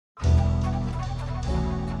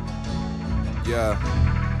Yeah.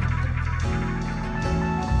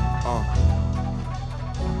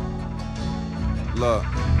 Look.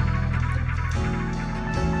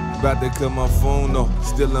 About to cut my phone off,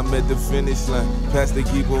 still I'm at the finish line. Pastor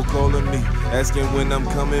keep on calling me, asking when I'm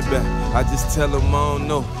coming back. I just tell him I don't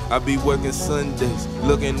know, I be working Sundays.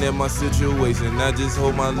 Looking at my situation, I just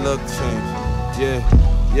hope my luck change.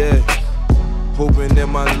 Yeah, hoping that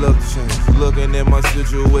my luck change. Looking at my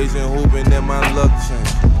situation, hoping that my luck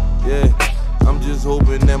change. Yeah, I'm just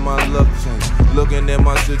hoping that my luck change. Looking at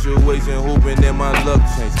my situation, hoping that my luck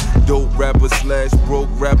change. Dope rapper slash broke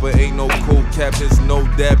rapper, ain't no co-captains, no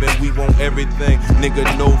dabbing. We want everything,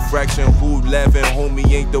 nigga, no fraction. Who laughing? Homie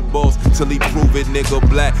ain't the boss till he prove it, nigga.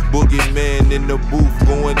 Black boogeyman in the booth,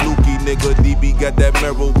 going looky, nigga. DB got that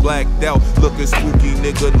marrow blacked out, looking spooky,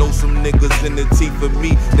 nigga. Know some niggas in the teeth for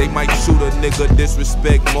me, they might shoot a nigga.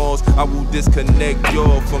 Disrespect Mars, I will disconnect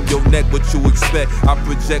y'all from your neck. What you expect? I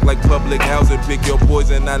project like public housing, pick your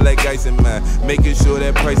poison, I like ice in mine. Making sure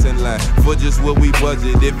that price in line for just what we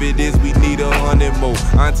budget. If it is, we need 100 more.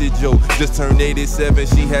 Auntie Joe just turned 87,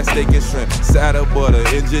 she had steak and shrimp, side of butter.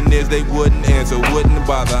 Engineers, they wouldn't answer, wouldn't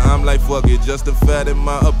bother. I'm like, fuck it, justified in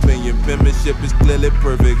my opinion. Penmanship is clearly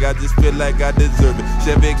perfect, I just feel like I deserve it.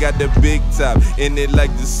 Chevy got the big top, in it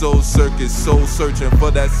like the soul circus. Soul searching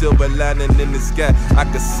for that silver lining in the sky. I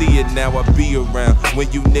can see it now, I be around.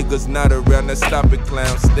 When you niggas not around, now stop it,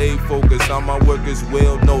 clown. Stay focused, all my work is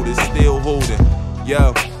well noticed. Still holding,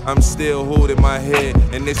 yo, I'm still holding my head,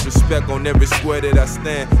 and it's respect on every square that I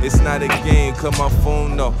stand. It's not a game, cut my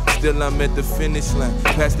phone off, still I'm at the finish line.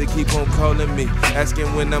 Pastor keep on calling me,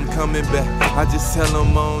 asking when I'm coming back. I just tell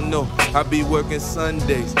him I don't know, I be working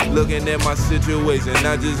Sundays. Looking at my situation,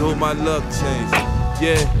 I just hope my luck change.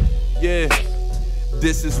 Yeah,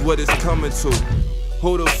 this is what it's coming to.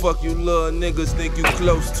 Who the fuck you little niggas think you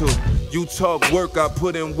close to? You talk work, I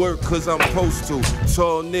put in work cause I'm supposed to.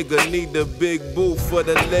 Tall nigga need the big booth for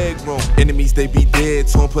the leg room. Enemies, they be dead,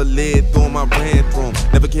 torn per lead, throwing my brand through 'em.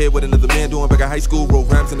 Never cared what another man doing back in high school.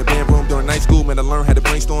 Wrote rhymes in the band room during night school. Man, I learned how to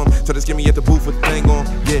brainstorm. So they skimmed me at the booth with the thing on.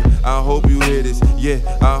 Yeah, I hope you hear this. Yeah,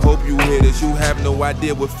 I hope you hear this. You have no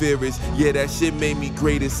idea what fear is. Yeah, that shit made me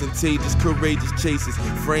greatest. Contagious, courageous chases.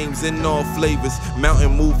 Frames in all flavors.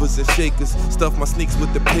 Mountain movers and shakers. Stuff my sneaks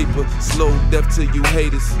with the paper. Slow death to you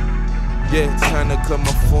haters. Yeah, trying to cut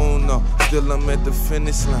my phone off, still I'm at the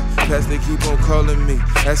finish line. Pastor keep on calling me,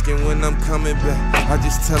 asking when I'm coming back. I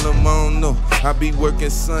just tell him I don't know, I be working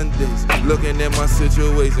Sundays. Looking at my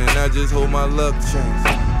situation, I just hope my luck change.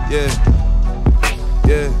 Yeah.